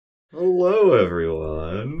Hello,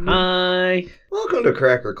 everyone. Hi. Welcome to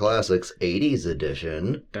Cracker Classics 80s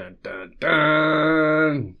edition, Dun, dun,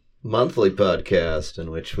 dun. monthly podcast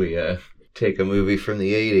in which we take a movie from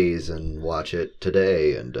the 80s and watch it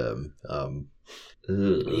today. And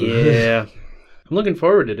Yeah. I'm looking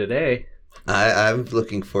forward to today. I'm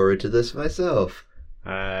looking forward to this myself,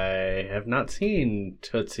 I have not seen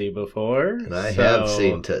Tootsie before. and I have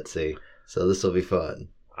seen Tootsie, so this will be fun.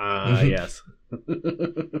 Yes.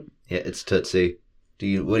 Yeah, it's Tootsie.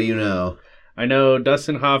 What do you know? I know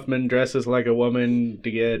Dustin Hoffman dresses like a woman to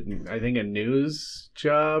get, I think, a news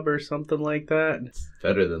job or something like that.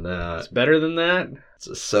 Better than that. It's better than that? It's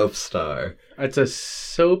a soap star. It's a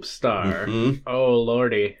soap star. Mhm. Oh,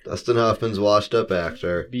 lordy. Dustin Hoffman's washed-up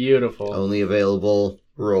actor. Beautiful. Only available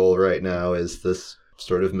role right now is this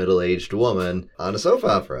sort of middle-aged woman on a soap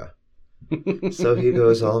opera. So he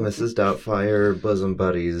goes all Mrs. Doubtfire bosom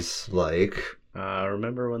buddies like.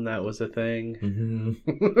 Remember when that was a thing?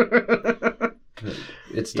 Mm-hmm.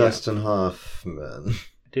 It's Yeah. Dustin Hoffman. I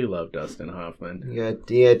do love Dustin Hoffman. Yeah,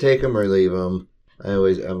 take him or leave him.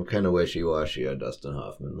 I'm kind of wishy-washy on Dustin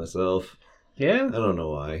Hoffman myself. Yeah, I don't know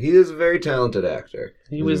why. He is a very talented actor.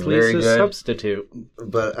 he was very Lisa's good. substitute.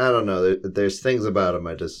 But I don't know. There's things about him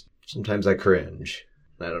sometimes I cringe.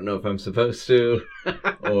 I don't know if I'm supposed to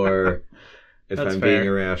or if That's I'm fair. being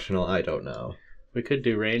irrational. I don't know. We could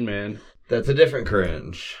do Rain Man. That's a different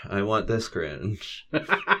cringe. I want this cringe.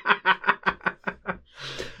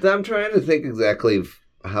 I'm trying to think exactly of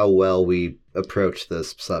how well we approach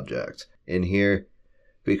this subject in here,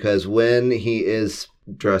 because when he is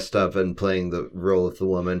dressed up and playing the role of the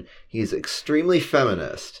woman, he's extremely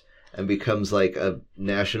feminist and becomes like a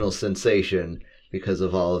national sensation because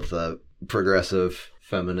of all of the progressive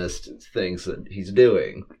feminist things that he's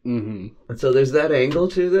doing. Mm-hmm. And so there's that angle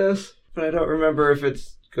to this, but I don't remember if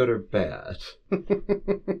it's good or bad.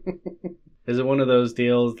 Is it one of those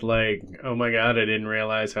deals like, oh my god, I didn't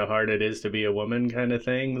realize how hard it is to be a woman kind of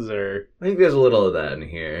things? Or, I think there's a little of that in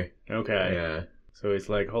here. okay. Yeah. So he's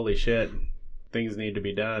like, holy shit, things need to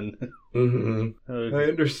be done. Mm-hmm. Oh, I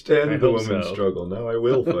understand I the hope woman's so. struggle. Now I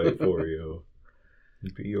will fight for you.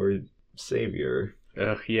 Be your savior.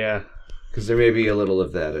 yeah. Because there may be a little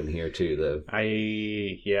of that in here, too.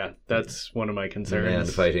 That's one of my The concerns. man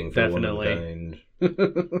fighting for Definitely.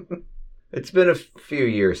 womankind. It's been a few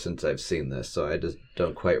years since I've seen this, so I just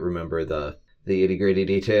don't quite remember the itty-gritty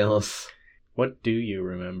details. What do you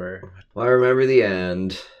remember? Well, I remember the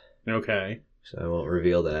end, Okay. so I won't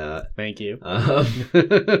reveal that. Thank you.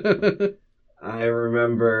 I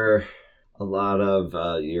remember a lot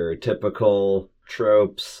of your typical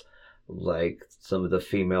tropes, like some of the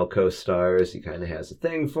female co-stars. He kind of has a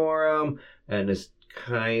thing for them, and is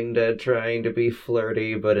kind of trying to be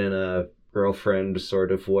flirty, but in a girlfriend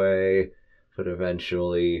sort of way. But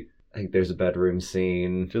eventually, I think there's a bedroom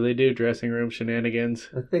scene. Do they do dressing room shenanigans?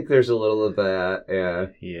 I think there's a little of that, yeah.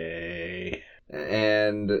 Yay.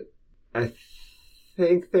 And I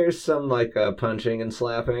think there's some, like, punching and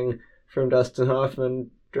slapping from Dustin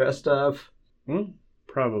Hoffman dressed up.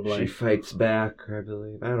 Probably. She fights back, I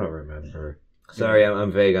believe. I don't remember. Sorry,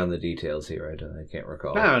 I'm vague on the details here. I can't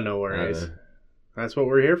recall. No worries. That's what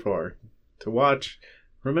we're here for. To watch,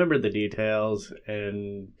 remember the details,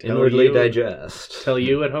 and Inwardly digest. tell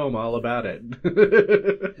you at home all about it.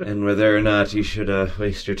 And whether or not you should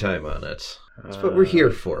waste your time on it. That's what we're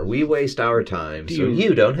here for. We waste our time, so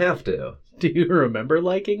you don't have to. Do you remember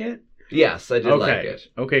liking it? Yes, I did like it.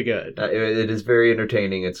 Okay, good. It is very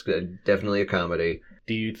entertaining. It's definitely a comedy.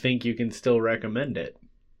 Do you think you can still recommend it?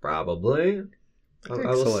 Probably. I will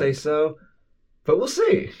Excellent. say so. But we'll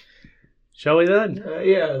see. Shall we then?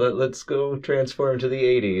 Yeah, let's go transform to the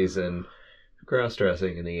 80s and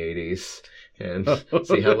cross-dressing in the 80s and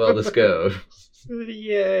see how well this goes. I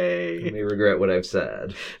Yay! may regret what I've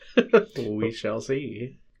said. We shall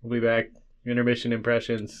see. We'll be back. Intermission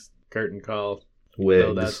impressions, curtain call. Wigs.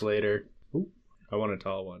 No, that's later. Ooh, I want a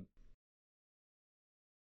tall one.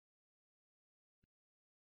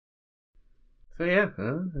 So yeah,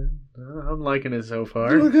 I'm liking it so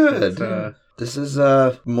far. Oh, good. It's, This is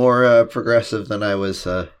more progressive than I was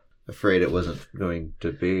afraid it wasn't going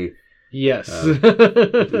to be. yes.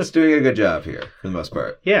 It's doing a good job here, for the most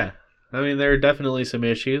part. Yeah. I mean, there are definitely some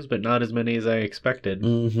issues, but not as many as I expected.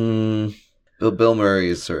 Mm-hmm. Bill Murray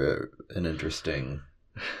is sort of an interesting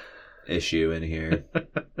issue in here.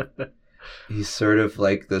 He's sort of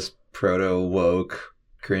like this proto-woke,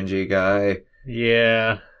 cringy guy.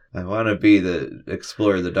 Yeah. I want to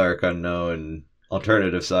explore the dark unknown,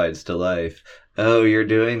 alternative sides to life. Oh, you're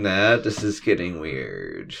doing that? This is getting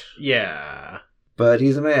weird. Yeah. But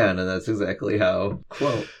he's a man, and that's exactly how,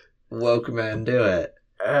 quote, woke men do it.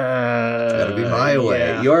 It's gotta be my way.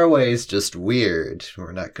 Yeah. Your way's just weird.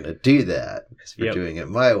 We're not gonna do that because we're Yep. doing it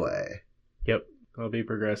my way. Yep. I'll be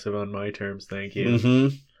progressive on my terms, thank you.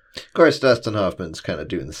 Mm-hmm. Of course, Dustin Hoffman's kind of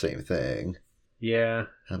doing the same thing. Yeah.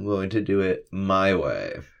 I'm going to do it my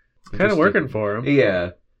way. Kind of working for him.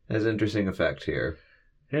 Yeah. Has an interesting effect here.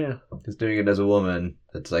 Yeah. He's doing it as a woman.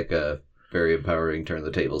 That's like a very empowering turn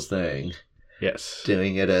the tables thing. Yes.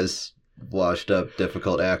 Doing it as washed up,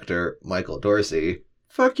 difficult actor Michael Dorsey.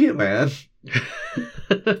 Fuck you, man.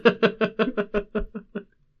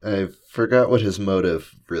 I forgot what his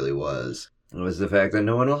motive really was. It was the fact that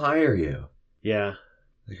no one will hire you. Yeah.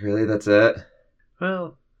 Like, really, that's it?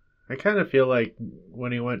 Well, I kind of feel like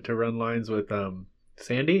when he went to run lines with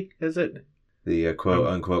Sandy, is it? The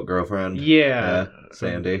quote-unquote girlfriend? Yeah.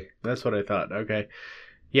 Sandy. That's what I thought. Okay.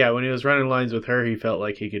 Yeah, when he was running lines with her, he felt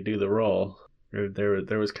like he could do the role.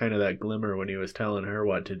 There was kind of that glimmer when he was telling her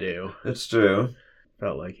what to do. It's true.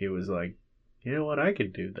 Felt like he was like, you know what, I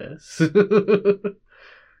could do this.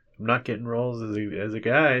 I'm not getting roles as a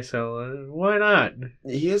guy, so why not?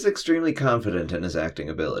 He is extremely confident in his acting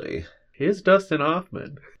ability. He is Dustin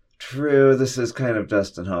Hoffman. True, this is kind of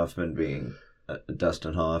Dustin Hoffman being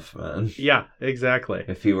Dustin Hoffman. Yeah, exactly.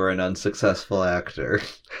 If he were an unsuccessful actor.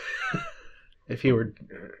 If he were...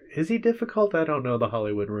 Is he difficult? I don't know the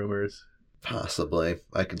Hollywood rumors. Possibly.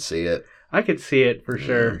 I could see it. I could see it for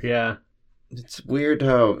sure, yeah. It's weird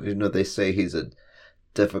how, they say he's a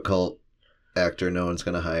difficult actor, no one's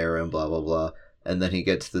going to hire him, blah, blah, blah. And then he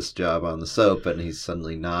gets this job on the soap and he's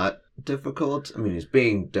suddenly not difficult. I mean, he's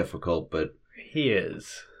being difficult, but... He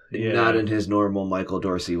is. Yeah. Not in his normal Michael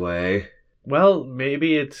Dorsey way. Well,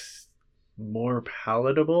 maybe it's more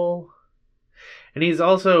palatable. And he's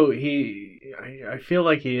also, I feel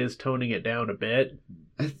like he is toning it down a bit.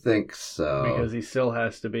 I think so. Because he still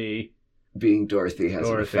has to be being Dorothy has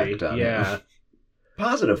an effect on him.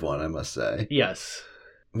 Positive one, I must say. Yes.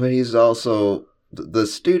 But he's also... The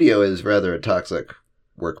studio is rather a toxic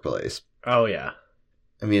workplace. Oh, yeah.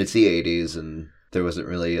 I mean, it's the 80s, and there wasn't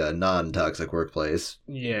really a non-toxic workplace.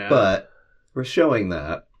 Yeah. But we're showing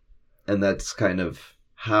that, and that's kind of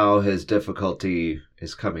how his difficulty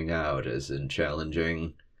is coming out, is in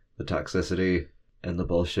challenging the toxicity and the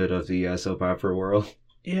bullshit of the soap opera world.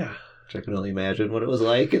 Yeah. Which I can only imagine what it was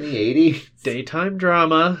like in the 80s. Daytime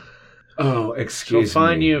drama. Oh, excuse me. She'll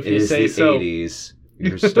find you if you say so. It is the 80s.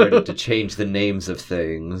 You're starting to change the names of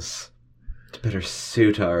things to better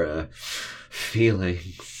suit our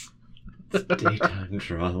feelings. It's daytime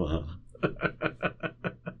drama.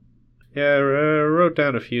 Yeah, I wrote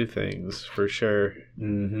down a few things for sure.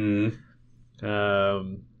 Mm-hmm.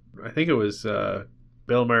 I think it was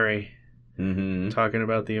Bill Murray talking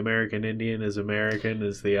about the American Indian as American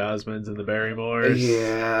as the Osmonds and the Barrymores.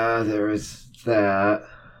 Yeah, there was that.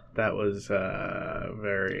 That was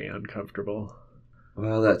very uncomfortable.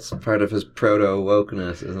 Well, that's part of his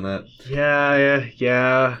proto-wokeness, isn't it?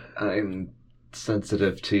 Yeah. I'm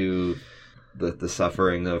sensitive to the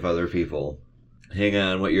suffering of other people. Hang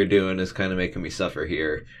on, what you're doing is kind of making me suffer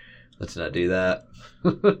here. Let's not do that.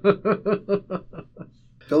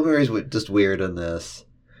 Bill Murray's just weird in this.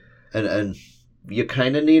 And you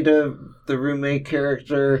kind of need the roommate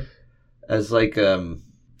character as like a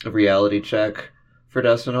reality check for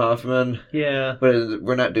Dustin Hoffman. Yeah. But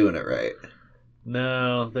we're not doing it right.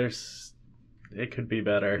 No, it could be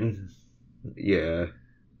better. Yeah.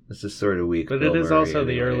 This is sort of weak. But Bill it is Murray also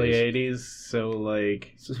the early anyways. 80s, so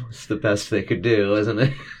like... It's the best they could do, isn't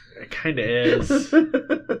it? It kind of is.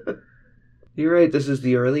 You're right, this is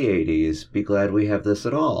the early 80s. Be glad we have this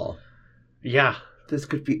at all. Yeah. This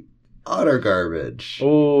could be utter garbage.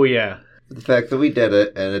 Oh, yeah. The fact that we did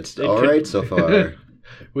it, and it's alright so far.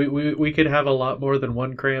 We could have a lot more than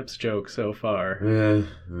one Cramps joke so far. Yeah.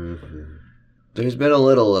 Mm-hmm. There's been a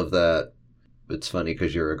little of that. It's funny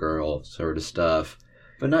because you're a girl sort of stuff.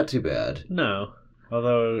 But not too bad. No.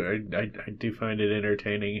 Although I do find it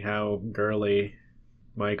entertaining how girly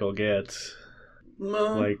Michael gets.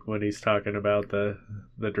 No. Like when he's talking about the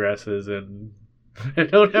dresses and I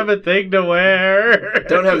don't have a thing to wear.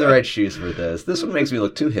 Don't have the right shoes for this. This one makes me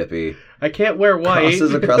look too hippie. I can't wear white.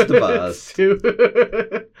 Crosses across the bust.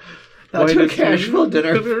 Not to a casual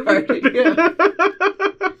dinner party. Yeah.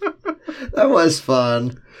 That was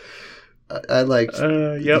fun. I liked.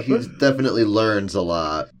 Yep. He definitely learns a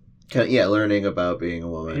lot. Learning about being a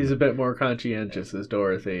woman. He's a bit more conscientious as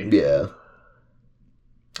Dorothy. Yeah.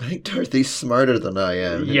 I think Dorothy's smarter than I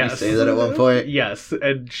am. Did Yes. you say that at one point? Yes,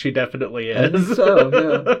 and she definitely I think is. so,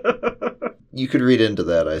 yeah. You could read into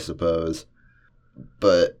that, I suppose.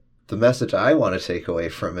 But the message I want to take away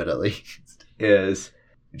from it, at least, is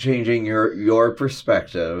changing your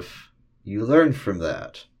perspective you learn from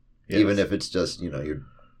that. Yes. Even if it's just, you're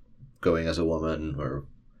going as a woman or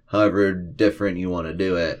however different you want to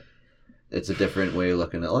do it. It's a different way of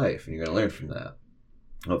looking at life, and you're going to learn from that.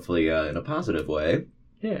 Hopefully in a positive way.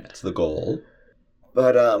 Yeah. That's the goal.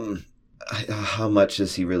 But how much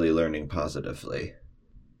is he really learning positively?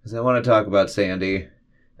 Because I want to talk about Sandy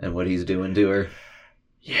and what he's doing to her.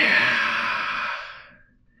 Yeah.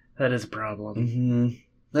 That is a problem. Mm-hmm.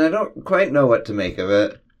 And I don't quite know what to make of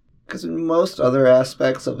it. Because in most other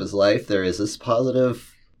aspects of his life, there is this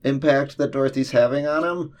positive impact that Dorothy's having on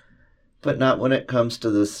him. But not when it comes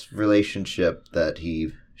to this relationship that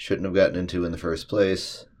he shouldn't have gotten into in the first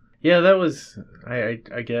place. Yeah, that was... I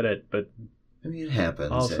get it, but... I mean, it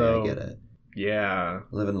happens. Also, I get it. Yeah.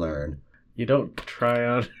 Live and learn. You don't try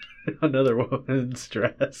on another woman's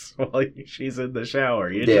dress while she's in the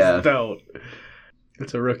shower. You just don't.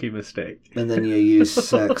 It's a rookie mistake. And then you use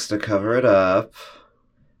sex to cover it up.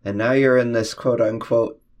 And now you're in this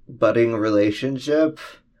quote-unquote budding relationship.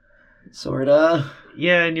 Sorta.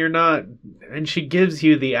 Yeah, and you're not... And she gives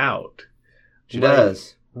you the out. She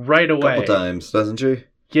does. Right away. A couple times, doesn't she?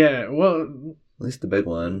 Yeah, well... At least the big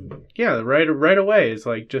one. Yeah, right away. It's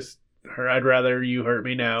like, just, I'd rather you hurt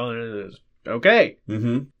me now. And it is, okay.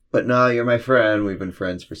 Mm-hmm. But now you're my friend. We've been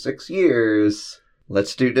friends for 6 years.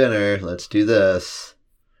 Let's do dinner. Let's do this.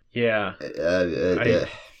 Yeah.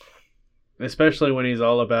 Especially when he's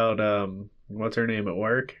all about, what's her name at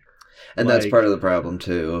work? And that's part of the problem,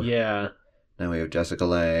 too. Yeah. Now we have Jessica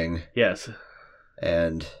Lange. Yes.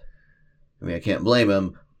 And, I mean, I can't blame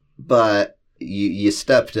him, but... You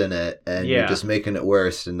stepped in it, and you're just making it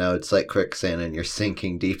worse, and now it's like quicksand, and you're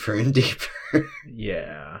sinking deeper and deeper.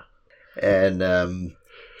 Yeah. And,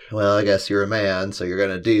 well, I guess you're a man, so you're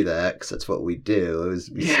going to do that, because that's what we do.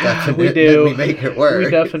 We step in it, and we make it work.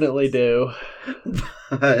 We definitely do.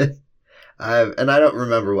 But I don't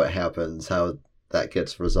remember what happens, how that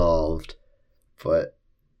gets resolved, but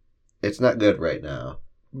it's not good right now.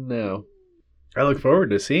 No. I look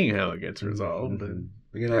forward to seeing how it gets resolved. Mm-hmm.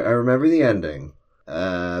 Again, I remember the ending,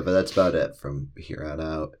 but that's about it from here on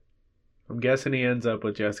out. I'm guessing he ends up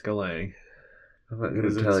with Jessica Lange. I'm not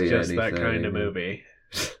going to tell you anything. It's just that kind of movie.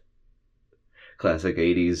 Classic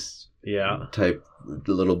 80s type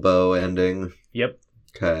little bow ending. Yep.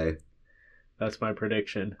 Okay. That's my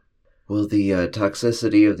prediction. Will the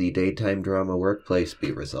toxicity of the daytime drama workplace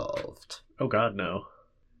be resolved? Oh, God, no.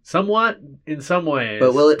 Somewhat, in some ways.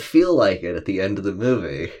 But will it feel like it at the end of the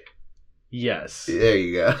movie? Yes. There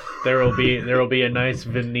you go. There will be a nice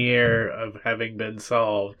veneer of having been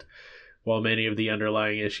solved, while many of the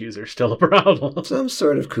underlying issues are still a problem. Some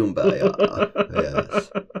sort of kumbaya. Yes.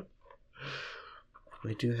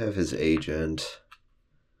 We do have his agent.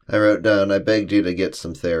 I wrote down, I begged you to get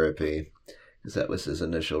some therapy, because that was his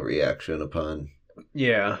initial reaction upon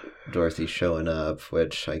Dorothy showing up,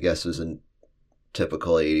 which I guess was a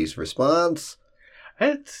typical 80s response.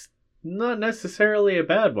 It's not necessarily a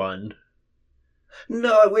bad one.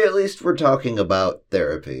 No, we at least were talking about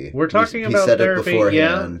therapy. We're talking about therapy, it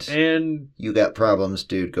beforehand. And you got problems,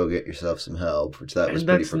 dude. Go get yourself some help. Which that was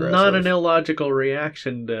pretty progressive. That's not an illogical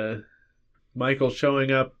reaction to Michael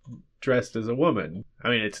showing up dressed as a woman. I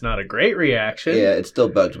mean, it's not a great reaction. Yeah, it still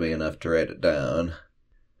bugged me enough to write it down.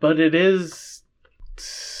 But it is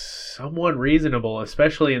somewhat reasonable,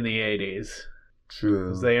 especially in the 80s. True.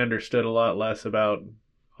 Because they understood a lot less about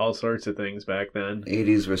all sorts of things back then.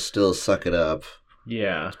 80s were still suck it up.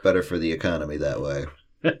 Yeah. It's better for the economy that way.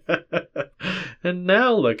 And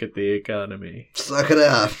now look at the economy. Suck it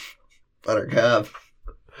up, Buttercup.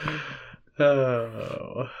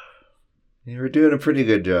 Oh. We're doing a pretty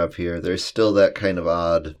good job here. There's still that kind of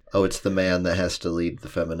odd, it's the man that has to lead the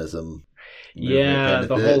feminism. Yeah,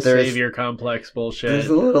 the whole savior complex bullshit. There's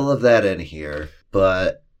a little of that in here,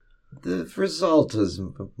 but the result is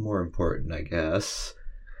more important, I guess.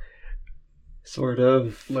 Sort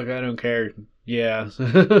of. Look, I don't care. Yeah.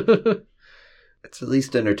 It's at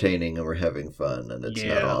least entertaining and we're having fun and it's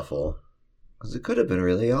not awful. Because it could have been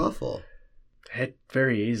really awful. It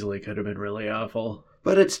very easily could have been really awful.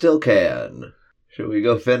 But it still can. Should we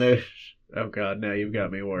go finish? Oh God, now you've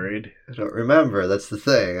got me worried. I don't remember. That's the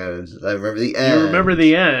thing. I remember the end. You remember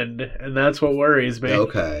the end, and that's what worries me.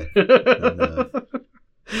 Okay.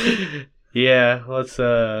 Yeah,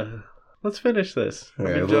 let's finish this. I'm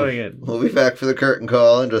enjoying it. We'll be back for the curtain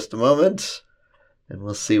call in just a moment. And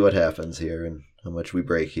we'll see what happens here and how much we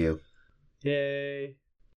break you. Yay.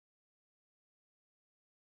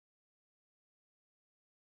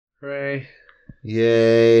 Hooray.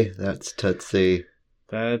 Yay. That's Tootsie.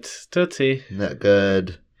 That's Tootsie. Isn't that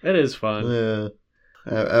good? It is fun. Yeah.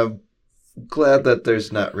 I'm glad that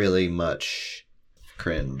there's not really much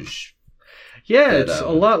cringe Yeah, it's a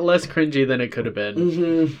lot less cringy than it could have been.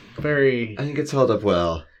 Mm-hmm. Very... I think it's held up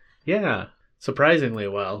well. Yeah, surprisingly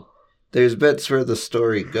well. There's bits where the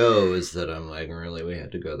story goes that I'm like, really, we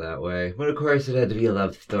had to go that way. But of course it had to be a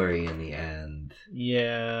love story in the end.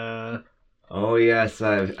 Yeah. Oh yes,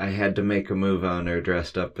 I had to make a move on her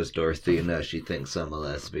dressed up as Dorothy, and now she thinks I'm a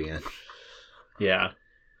lesbian. Yeah.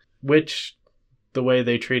 Which, the way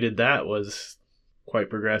they treated that was quite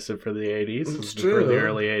progressive for the 80s. It's true. For the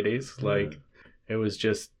early 80s. Like, it was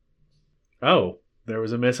just, oh, there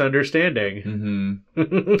was a misunderstanding.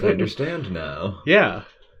 Mm-hmm. I understand now. Yeah.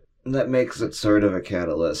 That makes it sort of a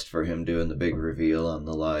catalyst for him doing the big reveal on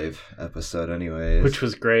the live episode anyways. Which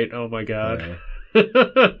was great. Oh my god.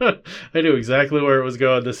 Yeah. I knew exactly where it was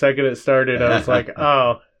going. The second it started, I was like,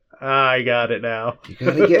 oh, I got it now. You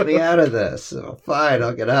gotta get me out of this. Oh, fine,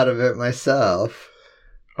 I'll get out of it myself.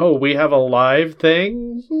 Oh, we have a live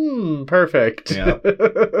thing? Perfect. Yeah.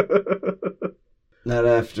 Not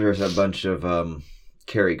after a bunch of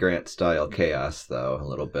Cary Grant-style chaos, though, a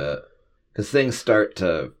little bit. Because things start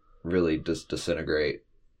to really just disintegrate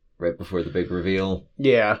right before the big reveal.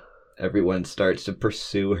 Yeah. Everyone starts to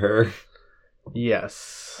pursue her.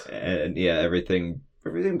 Yes. And yeah, everything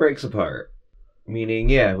breaks apart. Meaning,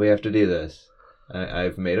 yeah, we have to do this.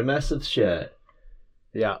 I've made a mess of shit.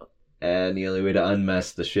 Yeah. And the only way to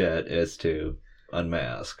unmess the shit is to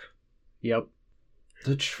unmask. Yep.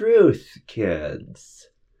 The truth, kids.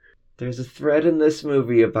 There's a thread in this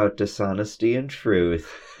movie about dishonesty and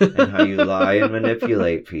truth, and how you lie and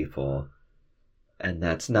manipulate people. And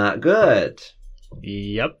that's not good.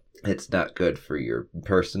 Yep. It's not good for your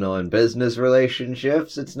personal and business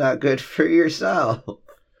relationships. It's not good for yourself.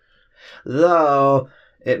 Though,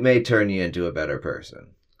 it may turn you into a better person.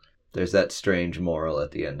 There's that strange moral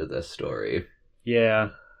at the end of this story. Yeah.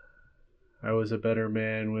 I was a better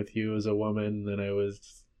man with you as a woman than I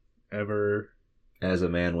was ever... As a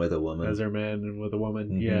man with a woman. As a man with a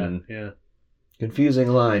woman. Mm-hmm. Yeah. Confusing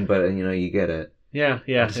line, but you get it. Yeah.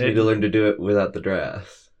 You just need to learn to do it without the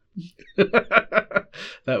dress.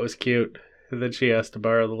 That was cute. And then she asked to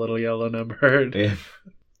borrow the little yellow number. Yeah.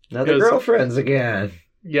 Now they're girlfriends again.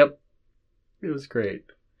 Yep. It was great.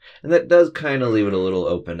 And that does kind of leave it a little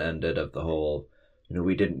open-ended of the whole,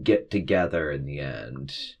 we didn't get together in the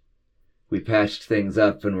end. We patched things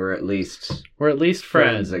up and we're at least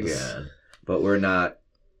friends again. But we're not,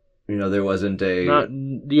 there wasn't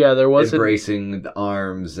there wasn't embracing the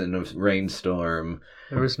arms in a rainstorm.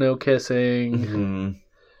 There was no kissing. Mm-hmm.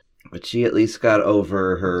 But she at least got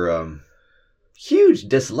over her huge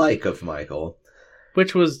dislike of Michael.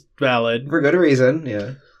 Which was valid. For good reason,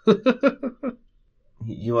 yeah.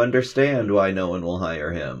 You understand why no one will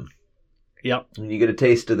hire him. Yep. And you get a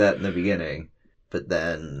taste of that in the beginning. But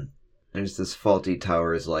then there's this Fawlty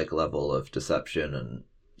Towers-like level of deception and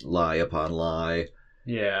lie upon lie.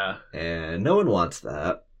 Yeah. And no one wants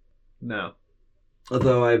that. No.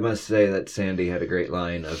 Although I must say that Sandy had a great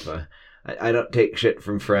line of, I don't take shit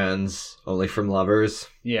from friends, only from lovers.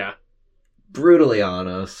 Yeah. Brutally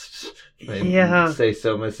honest. I say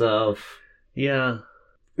so myself. Yeah.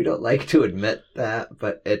 We don't like to admit that,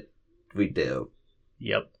 but we do.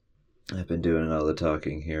 Yep. I've been doing all the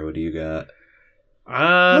talking here. What do you got?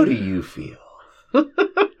 How do you feel?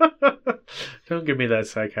 Don't give me that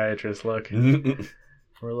psychiatrist look.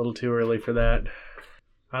 We're a little too early for that.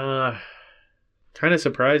 Kind of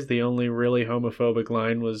surprised the only really homophobic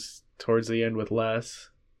line was towards the end with Les.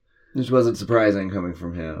 Which wasn't surprising coming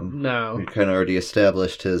from him. No. We kind of already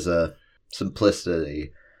established his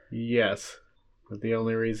simplicity. Yes. But the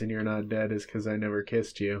only reason you're not dead is because I never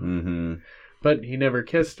kissed you. Mm-hmm. But he never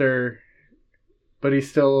kissed her, but he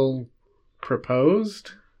still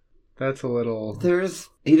proposed? That's a little...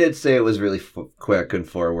 He did say it was really quick and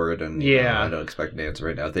forward, and yeah. I don't expect an answer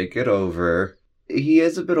right now. Think it over. He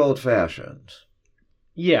is a bit old-fashioned.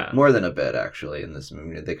 Yeah. More than a bit, actually, in this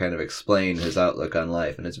movie. They kind of explain his outlook on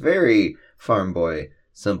life, and it's very farm boy,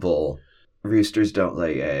 simple. Roosters don't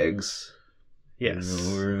lay eggs. Yes.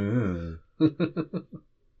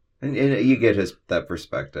 And you get that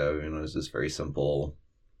perspective. It's just very simple,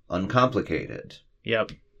 uncomplicated.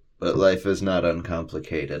 Yep. But life is not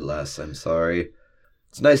uncomplicated, Les. I'm sorry.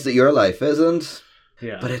 It's nice that your life isn't.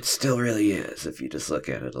 Yeah. But it still really is, if you just look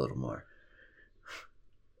at it a little more.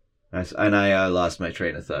 And I lost my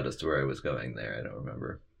train of thought as to where I was going there. I don't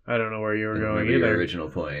remember. I don't know where you were going either. Your original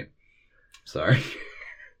point. Sorry.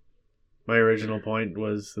 My original point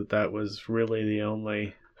was that was really the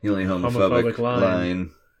only homophobic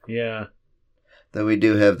line. Yeah. Though we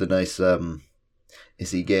do have the nice,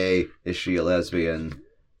 is he gay? Is she a lesbian?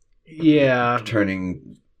 Yeah.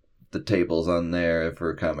 Turning the tables on there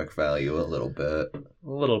for comic value a little bit. A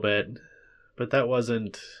little bit. But that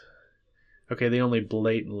wasn't... Okay, the only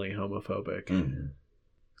blatantly homophobic. Mm.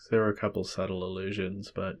 There were a couple subtle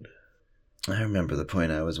allusions, but... I remember the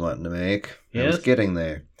point I was wanting to make. Yes? I was getting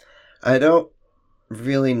there. I don't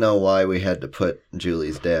really know why we had to put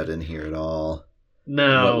Julie's dad in here at all.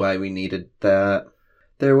 No. Why we needed that.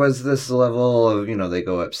 There was this level of, they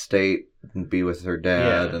go upstate and be with her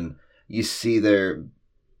dad, and you see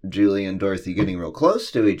Julie and Dorothy getting real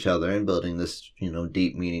close to each other and building this,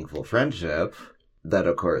 deep, meaningful friendship. That,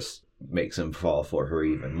 of course, makes him fall for her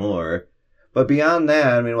even more. But beyond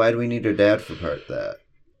that, why do we need her dad for part of that?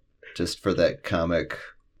 Just for that comic...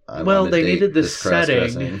 They needed the setting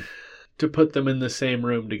cross-dressing. to put them in the same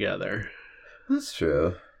room together. That's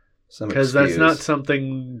true. Because that's not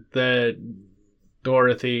something that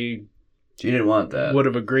Dorothy... She didn't want that. Would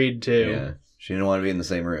have agreed to. Yeah. She didn't want to be in the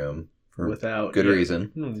same room. For without good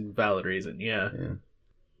reason. Valid reason, yeah.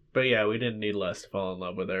 But yeah, we didn't need Les to fall in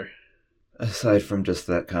love with her. Aside from just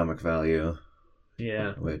that comic value.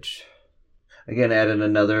 Yeah. Which, again, added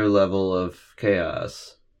another level of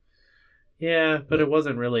chaos. Yeah, but it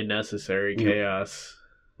wasn't really necessary chaos.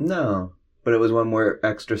 No, but it was one more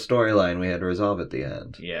extra storyline we had to resolve at the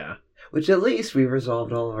end. Yeah. Which at least we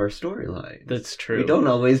resolved all of our storylines. That's true. We don't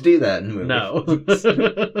always do that in movies. No.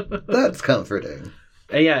 That's comforting.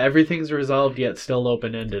 Yeah, everything's resolved yet still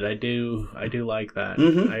open-ended. I do like that.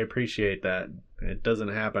 Mm-hmm. I appreciate that. It doesn't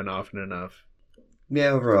happen often enough. Yeah,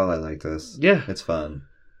 overall I like this. Yeah. It's fun.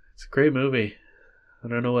 It's a great movie. I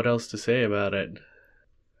don't know what else to say about it.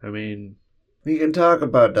 We can talk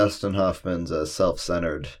about Dustin Hoffman's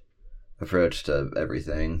self-centered approach to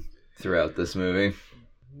everything throughout this movie.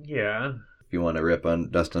 Yeah. If you want to rip on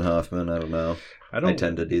Dustin Hoffman, I don't know. I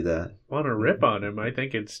tend to do that. Want to rip on him. I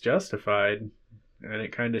think it's justified. And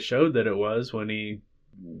it kind of showed that it was when he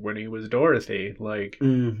was Dorothy.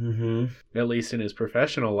 At least in his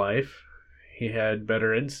professional life, he had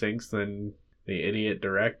better instincts than the idiot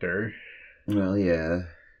director. Well, yeah.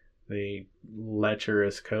 The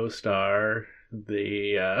lecherous co-star,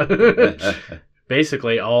 the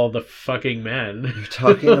basically all the fucking men. You're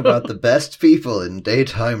talking about the best people in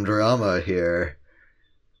daytime drama here.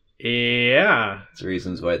 Yeah. It's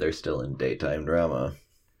reasons why they're still in daytime drama.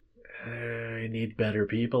 I need better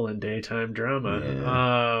people in daytime drama.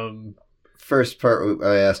 Yeah. First part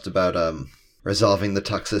I asked about resolving the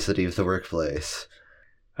toxicity of the workplace.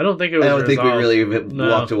 I don't think it was resolved. think we really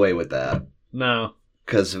walked away with that. No.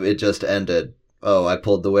 Because it just ended. Oh, I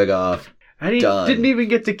pulled the wig off. And he didn't even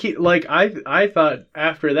get to keep... I thought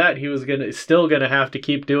after that he was still gonna have to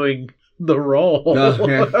keep doing the role. Oh,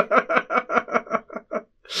 yeah.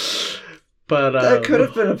 But that could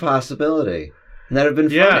have been a possibility. And that'd have been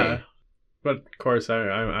funny. But of course,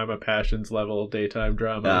 I'm a passions level daytime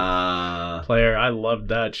drama player. I loved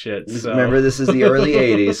that shit. So. Remember, this is the early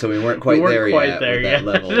 '80s, so we weren't quite there yet. That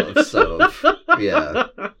level of soap. Yeah,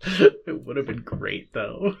 it would have been great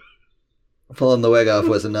though. Pulling the wig off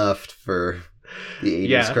was enough for the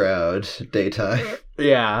 '80s crowd. Daytime.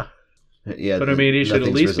 Yeah. Yeah, but he should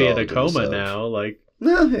at least be in a coma now.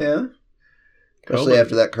 No, yeah. Especially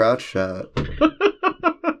after that crotch shot.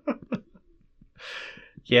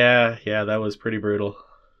 Yeah, that was pretty brutal.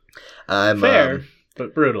 I'm fair,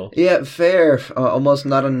 but brutal. Yeah, fair. Almost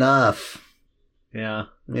not enough. Yeah.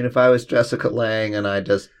 If I was Jessica Lange and I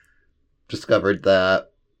just discovered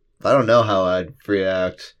that, I don't know how I'd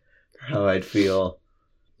react, how I'd feel.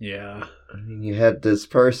 Yeah. You had this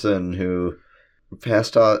person who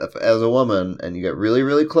passed off as a woman, and you got really,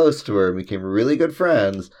 really close to her and became really good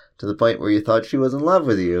friends to the point where you thought she was in love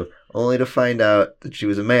with you, only to find out that she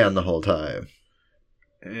was a man the whole time.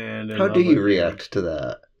 And how do you react to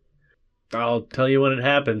that? I'll tell you when it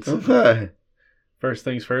happens. Okay. First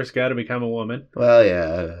things first, got to become a woman. Well,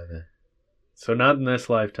 yeah. So not in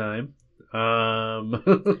this lifetime.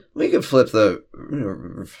 We can flip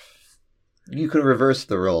you can reverse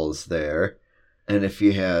the roles there. And if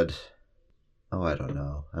you had... Oh, I don't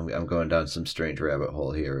know. I'm going down some strange rabbit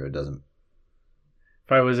hole here. It doesn't...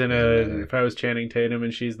 If I was Channing Tatum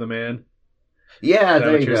and she's the man? Yeah,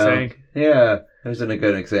 there you go. Saying? Yeah, there's a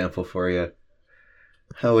good example for you.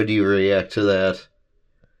 How would you react to that?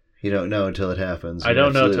 You don't know until it happens. I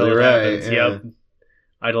don't know until it happens. Yeah. Yep.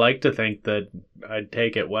 I'd like to think that I'd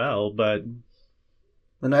take it well, but...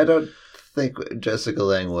 And I don't think Jessica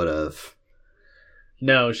Lange would have.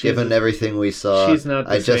 No, given everything we saw, she's not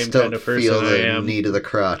the same kind of person I am. I just don't feel the knee to the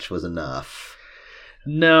crotch was enough.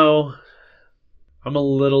 No. I'm a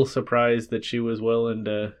little surprised that she was willing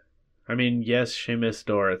to... yes, she missed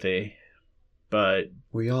Dorothy, but...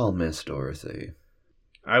 We all miss Dorothy.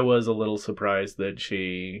 I was a little surprised that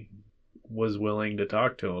she was willing to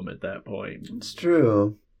talk to him at that point. It's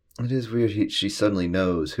true. It is weird. She suddenly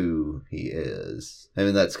knows who he is. I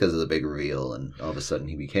mean, that's because of the big reveal, and all of a sudden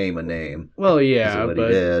he became a name. Well, yeah, What but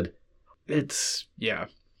he did. It's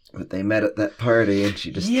But they met at that party, and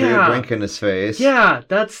she just threw a drink in his face. Yeah,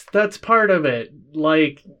 that's part of it.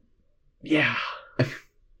 Like, yeah.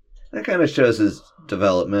 That kind of shows his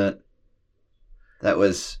development. That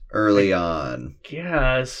was early on.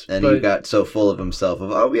 Yes. And he got so full of himself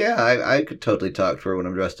of, oh yeah, I could totally talk to her when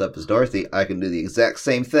I'm dressed up as Dorothy. I can do the exact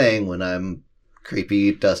same thing when I'm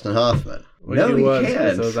creepy Dustin Hoffman. No, he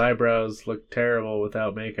can't. Those eyebrows look terrible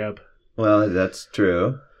without makeup. Well, that's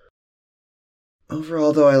true.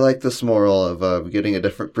 Overall, though, I like this moral of getting a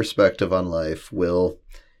different perspective on life will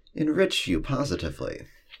enrich you positively.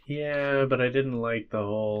 Yeah, but I didn't like the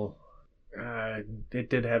whole... it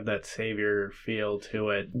did have that savior feel to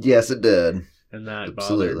it. Yes, it did. And that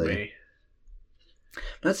bothered me. I'm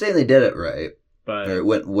not saying they did it right, but or it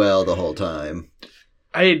went well the whole time.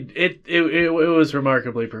 It was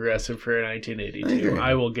remarkably progressive for 1982.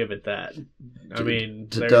 I will give it that. I mean,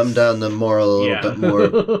 to dumb down the moral a little bit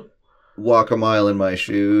more. Walk a mile in my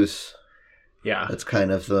shoes. Yeah, that's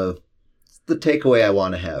kind of the takeaway I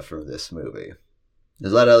want to have from this movie.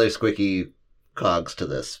 There's a lot of other squicky cogs to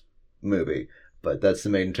this movie, but that's the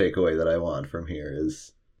main takeaway that I want from here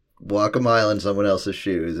is walk a mile in someone else's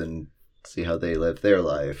shoes and see how they live their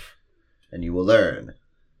life, and you will learn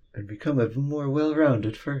and become a more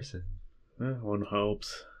well-rounded person. One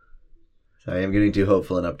hopes. Sorry, I'm getting too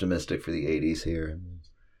hopeful and optimistic for the 80s here.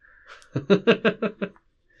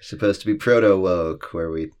 It's supposed to be proto-woke, where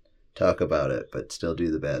we talk about it, but still do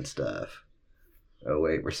the bad stuff. Oh,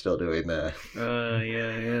 wait, we're still doing that.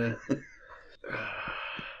 Yeah.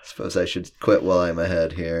 Suppose I should quit while I'm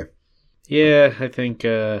ahead here. Yeah, I think,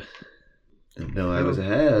 No, I was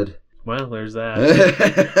ahead. Well, there's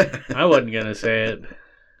that. I wasn't going to say it.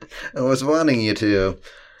 I was wanting you to.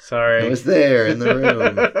 Sorry. I was there in the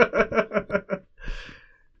room.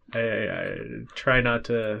 I try not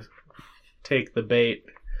to take the bait,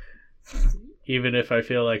 even if I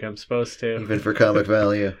feel like I'm supposed to. Even for comic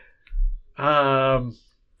value.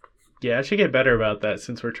 Yeah, I should get better about that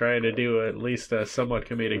since we're trying to do at least a somewhat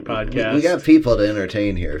comedic podcast. We got people to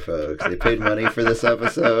entertain here, folks. They paid money for this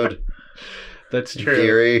episode. That's true.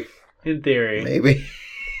 In theory. Maybe.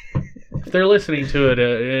 If they're listening to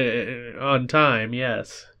it on time,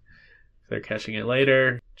 yes. If they're catching it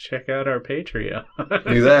later, check out our Patreon.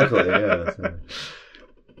 Exactly, yeah. So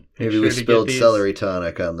maybe we spilled celery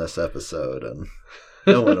tonic on this episode and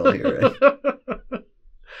no one will hear it.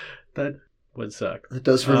 That would suck. It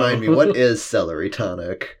does remind me, what is celery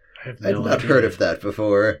tonic? I've not heard of that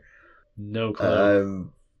before. No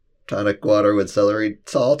clue. Tonic water with celery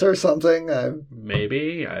salt or something?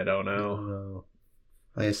 Maybe? I don't know.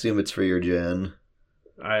 I assume it's for your gin.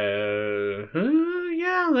 Yeah,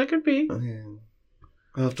 that could be.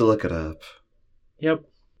 I'll have to look it up. Yep.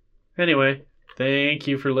 Anyway, thank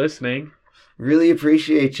you for listening. Really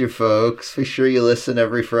appreciate you, folks. Be sure you listen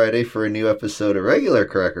every Friday for a new episode of regular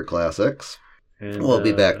Cracker Classics. And we'll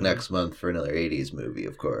be back next month for another 80s movie,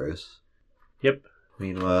 of course. Yep.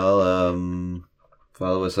 Meanwhile,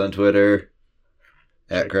 follow us on Twitter,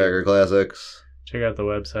 at Cracker Classics. Check out the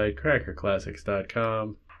website,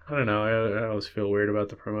 crackerclassics.com. I don't know, I always feel weird about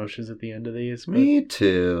the promotions at the end of these. But... Me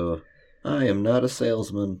too. I am not a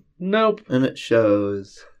salesman. Nope. And it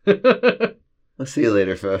shows. I'll see you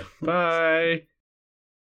later, folks. Bye.